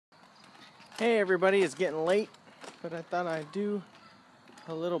Hey everybody, it's getting late, but I thought I'd do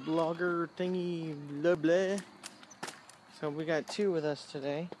a little blogger thingy blah blah. So we got two with us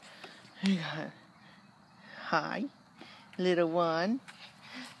today. We got hi, little one,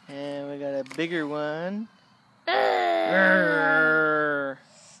 and we got a bigger one. So,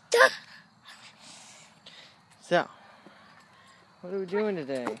 what are we doing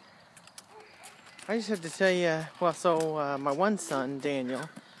today? I just have to tell you, my one son, Daniel,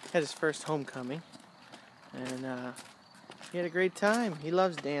 had his first homecoming, and he had a great time. He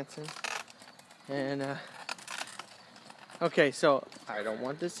loves dancing. And okay, so I don't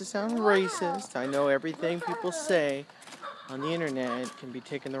want this to sound racist. I know everything people say on the internet can be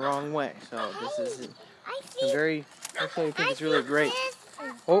taken the wrong way. So this is actually I think it's really great.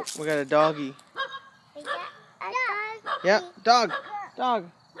 Oh, we got a doggy. Yeah, dog.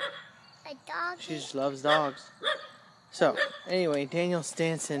 She just loves dogs. So, anyway, Daniel's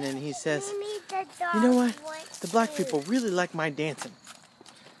dancing and he says, you know what? The black people really like my dancing.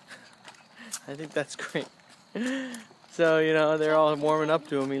 I think that's great. So, you know, they're all warming up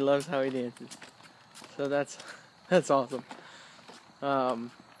to him. He loves how he dances. So that's awesome.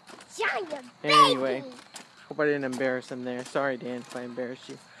 Anyway, hope I didn't embarrass him there. Sorry, Dan, if I embarrassed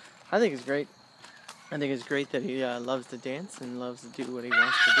you. I think it's great. I think it's great that he loves to dance and loves to do what he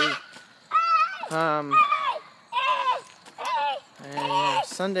wants to do. And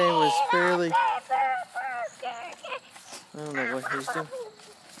Sunday was fairly, I don't know what he's doing.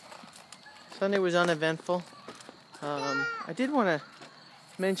 Sunday was uneventful. I did want to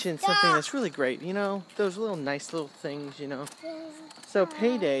mention something that's really great. You know, those nice little things, you know. So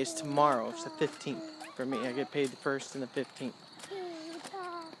Payday is tomorrow. It's the 15th for me. I get paid the 1st and the 15th.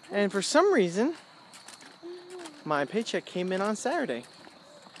 And for some reason, my paycheck came in on Saturday.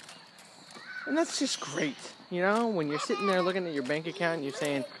 And that's just great, you know, when you're sitting there looking at your bank account and you're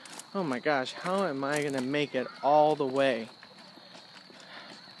saying, oh my gosh, how am I going to make it all the way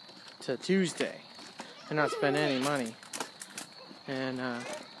to Tuesday and not spend any money? And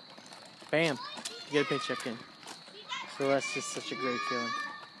bam, you get a paycheck in. So that's just such a great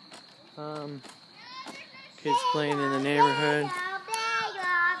feeling. Kids playing in the neighborhood,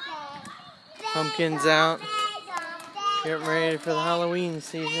 pumpkins out, getting ready for the Halloween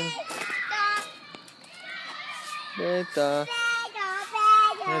season. That's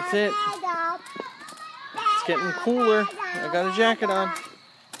it. It's getting cooler. I got a jacket on.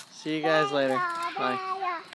 See you guys later. Bye.